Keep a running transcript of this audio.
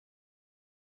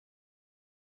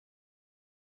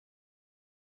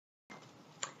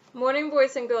Morning,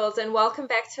 boys and girls, and welcome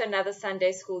back to another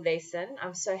Sunday school lesson.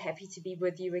 I'm so happy to be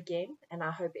with you again, and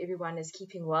I hope everyone is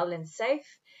keeping well and safe.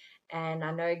 And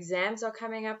I know exams are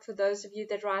coming up for those of you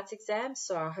that write exams,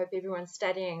 so I hope everyone's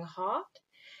studying hard.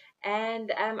 And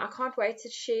I can't wait to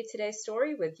share today's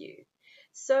story with you.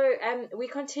 So we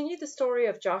continue the story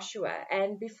of Joshua,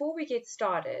 and before we get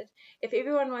started, if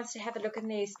everyone wants to have a look in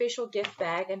their special gift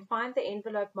bag and find the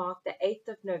envelope marked the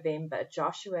 8th of November,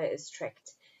 Joshua is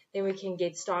tricked, then we can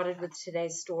get started with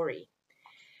today's story.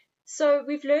 So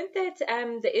we've learned that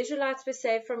the Israelites were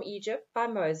saved from Egypt by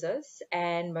Moses,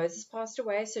 and Moses passed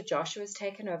away, so Joshua was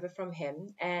taken over from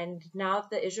him. And now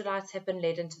the Israelites have been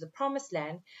led into the promised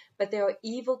land, but there are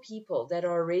evil people that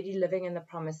are already living in the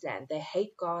promised land. They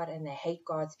hate God and they hate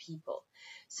God's people.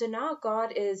 So now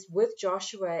God is with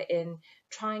Joshua in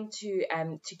trying to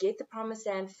get the promised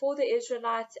land for the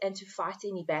Israelites and to fight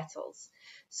any battles.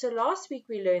 So last week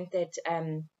we learned that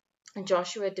and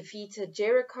Joshua defeated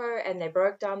Jericho and they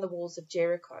broke down the walls of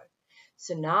Jericho.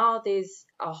 So now there's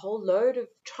a whole load of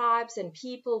tribes and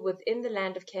people within the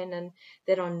land of Canaan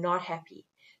that are not happy.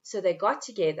 So they got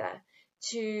together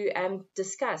to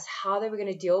discuss how they were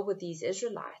going to deal with these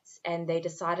Israelites, and they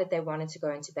decided they wanted to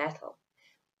go into battle.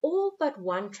 All but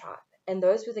one tribe, and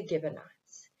those were the Gibeonites.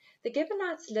 The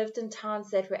Gibeonites lived in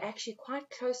towns that were actually quite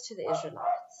close to the Israelites.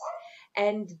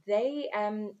 And they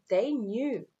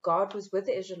knew God was with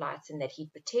the Israelites and that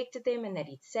He'd protected them and that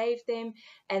He'd saved them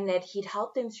and that He'd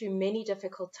helped them through many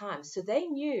difficult times. So they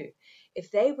knew if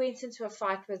they went into a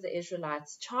fight with the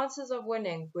Israelites, chances of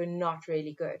winning were not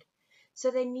really good.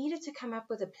 So they needed to come up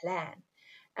with a plan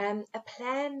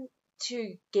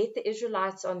to get the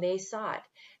Israelites on their side.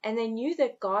 And they knew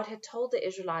that God had told the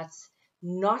Israelites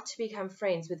not to become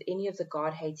friends with any of the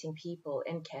God-hating people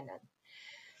in Canaan.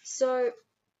 So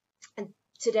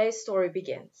today's story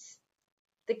begins.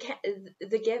 The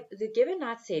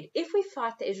Gibeonites said, if we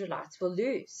fight the Israelites, we'll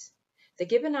lose. The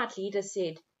Gibeonite leader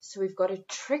said, so we've got to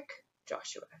trick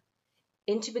Joshua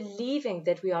into believing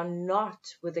that we are not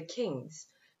with the kings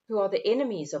who are the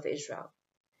enemies of Israel.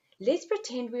 Let's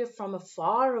pretend we are from a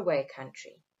faraway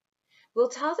country. We'll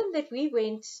tell them that we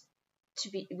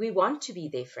want to be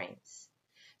their friends.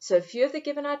 So a few of the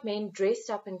Gibeonite men dressed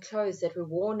up in clothes that were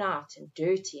worn out and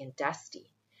dirty and dusty,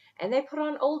 and they put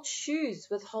on old shoes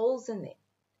with holes in them.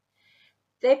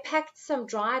 They packed some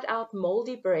dried out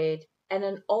moldy bread and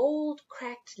an old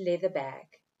cracked leather bag.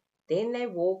 Then they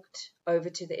walked over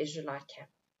to the Israelite camp.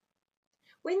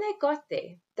 When they got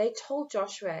there, they told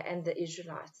Joshua and the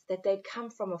Israelites that they'd come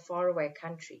from a faraway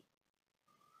country.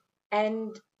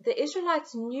 And the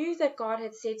Israelites knew that God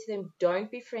had said to them, don't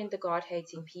befriend the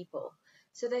God-hating people.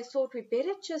 So they thought, we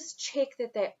better just check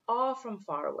that they are from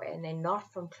far away and they're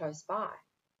not from close by.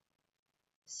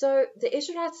 So the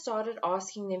Israelites started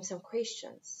asking them some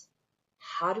questions.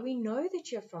 How do we know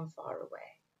that you're from far away?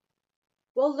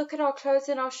 Well, look at our clothes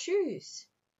and our shoes.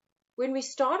 When we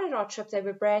started our trip, they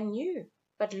were brand new,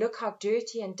 but look how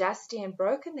dirty and dusty and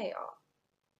broken they are.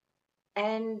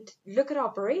 And look at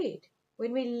our bread.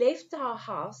 When we left our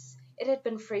house, it had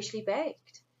been freshly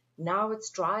baked. Now it's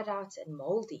dried out and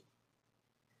moldy.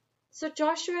 So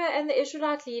Joshua and the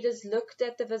Israelite leaders looked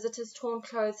at the visitors' torn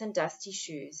clothes and dusty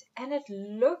shoes, and it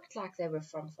looked like they were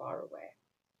from far away.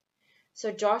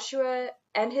 So Joshua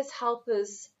and his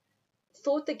helpers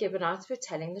thought the Gibeonites were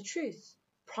telling the truth,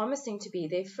 promising to be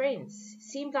their friends.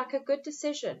 Seemed like a good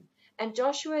decision, and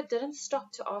Joshua didn't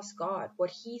stop to ask God what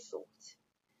he thought.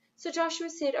 So Joshua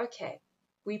said, okay,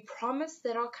 we promise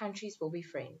that our countries will be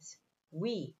friends.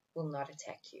 We will not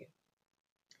attack you.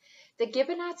 The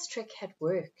Gibeonites' trick had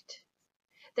worked.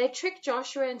 They tricked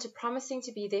Joshua into promising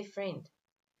to be their friend.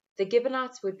 The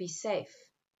Gibeonites would be safe.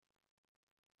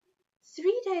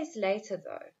 3 days later,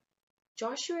 though,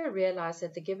 Joshua realized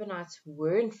that the Gibeonites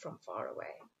weren't from far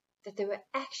away, that they were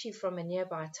actually from a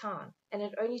nearby town, and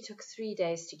it only took 3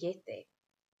 days to get there.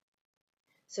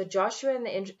 So Joshua and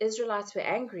the Israelites were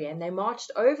angry, and they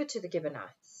marched over to the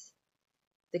Gibeonites.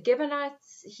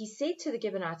 He said to the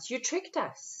Gibeonites, you tricked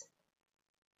us.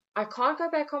 I can't go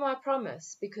back on my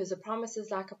promise because a promise is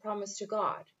like a promise to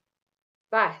God.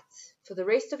 But for the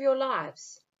rest of your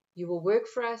lives, you will work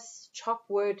for us, chop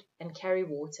wood, and carry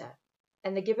water.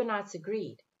 And the Gibeonites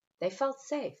agreed. They felt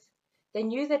safe. They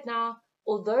knew that now,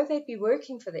 although they'd be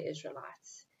working for the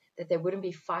Israelites, that they wouldn't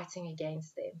be fighting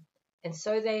against them. And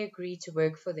so they agreed to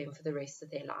work for them for the rest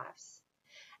of their lives.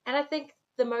 And I think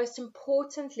the most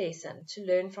important lesson to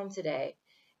learn from today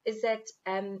is that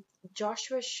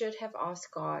Joshua should have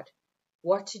asked God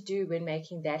what to do when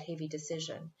making that heavy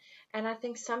decision. And I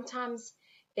think sometimes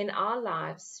in our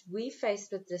lives, we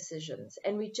faced with decisions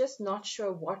and we're just not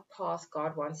sure what path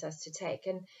God wants us to take.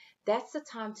 And that's the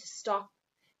time to stop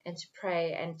and to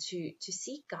pray and to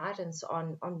seek guidance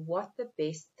on what the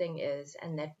best thing is,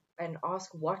 and ask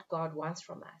what God wants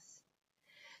from us.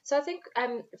 So I think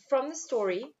from the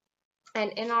story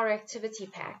and in our activity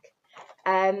pack,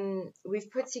 we've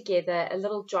put together a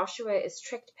little Joshua is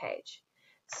tricked page.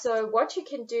 So what you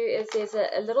can do is there's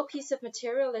a little piece of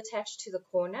material attached to the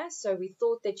corner. So we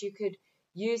thought that you could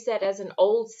use that as an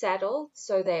old saddle.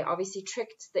 So they obviously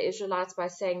tricked the Israelites by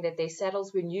saying that their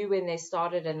saddles were new when they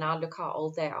started, and now look how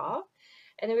old they are.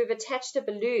 And then we've attached a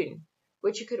balloon,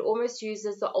 which you could almost use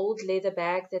as the old leather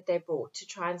bag that they brought, to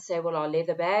try and say, well, our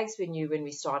leather bags were new when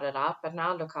we started up, but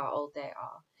now look how old they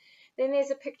are. Then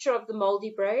there's a picture of the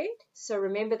moldy bread. So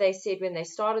remember, they said when they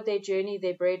started their journey,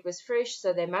 their bread was fresh,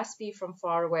 so they must be from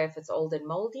far away if it's old and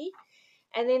moldy.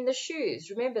 And then the shoes.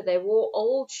 Remember, they wore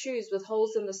old shoes with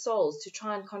holes in the soles to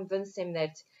try and convince them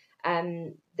that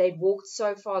they'd walked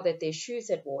so far that their shoes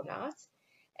had worn out.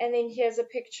 And then here's a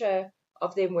picture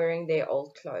of them wearing their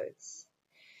old clothes.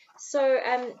 So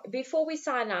before we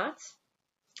sign out,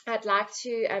 I'd like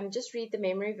to just read the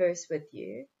memory verse with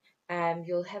you.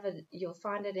 You'll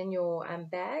find it in your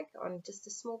bag on just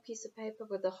a small piece of paper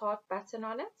with a heart button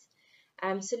on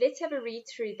it. So let's have a read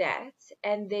through that,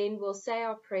 and then we'll say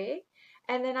our prayer.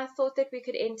 And then I thought that we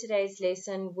could end today's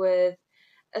lesson with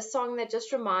a song that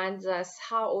just reminds us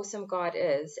how awesome God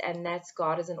is, and that's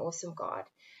God is an awesome God.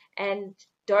 And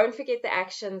don't forget the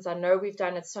actions. I know we've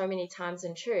done it so many times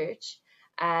in church.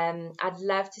 I'd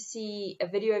love to see a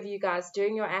video of you guys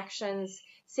doing your actions.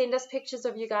 Send us pictures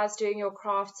of you guys doing your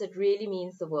crafts. It really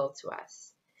means the world to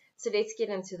us. So let's get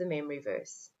into the memory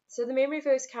verse. So the memory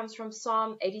verse comes from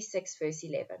Psalm 86, verse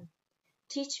 11.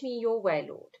 Teach me your way,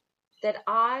 Lord, that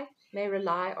I may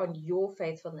rely on your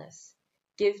faithfulness.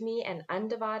 Give me an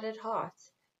undivided heart,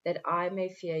 that I may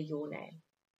fear your name.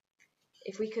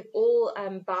 If we could all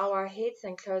bow our heads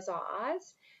and close our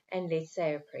eyes, and let's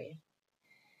say a prayer.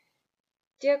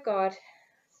 Dear God,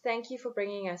 thank you for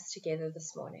bringing us together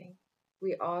this morning.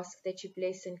 We ask that you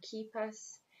bless and keep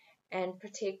us and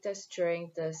protect us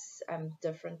during this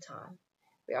different time.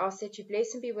 We ask that you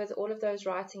bless and be with all of those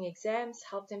writing exams,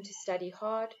 help them to study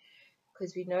hard,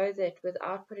 because we know that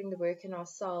without putting the work in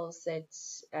ourselves, that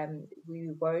we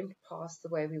won't pass the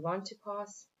way we want to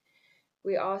pass.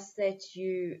 We ask that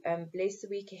you bless the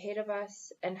week ahead of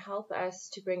us and help us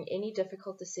to bring any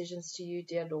difficult decisions to you,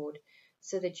 dear Lord,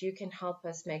 so that you can help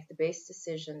us make the best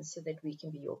decisions so that we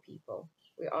can be your people.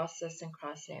 We ask this in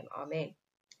Christ's name. Amen.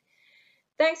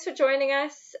 Thanks for joining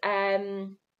us.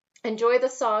 Enjoy the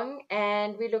song,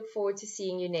 and we look forward to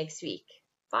seeing you next week.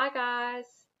 Bye, guys.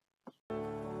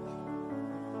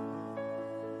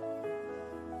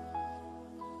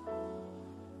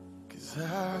 'Cause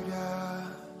our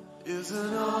God is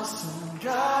an awesome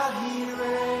God. He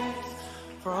reigns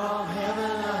from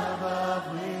heaven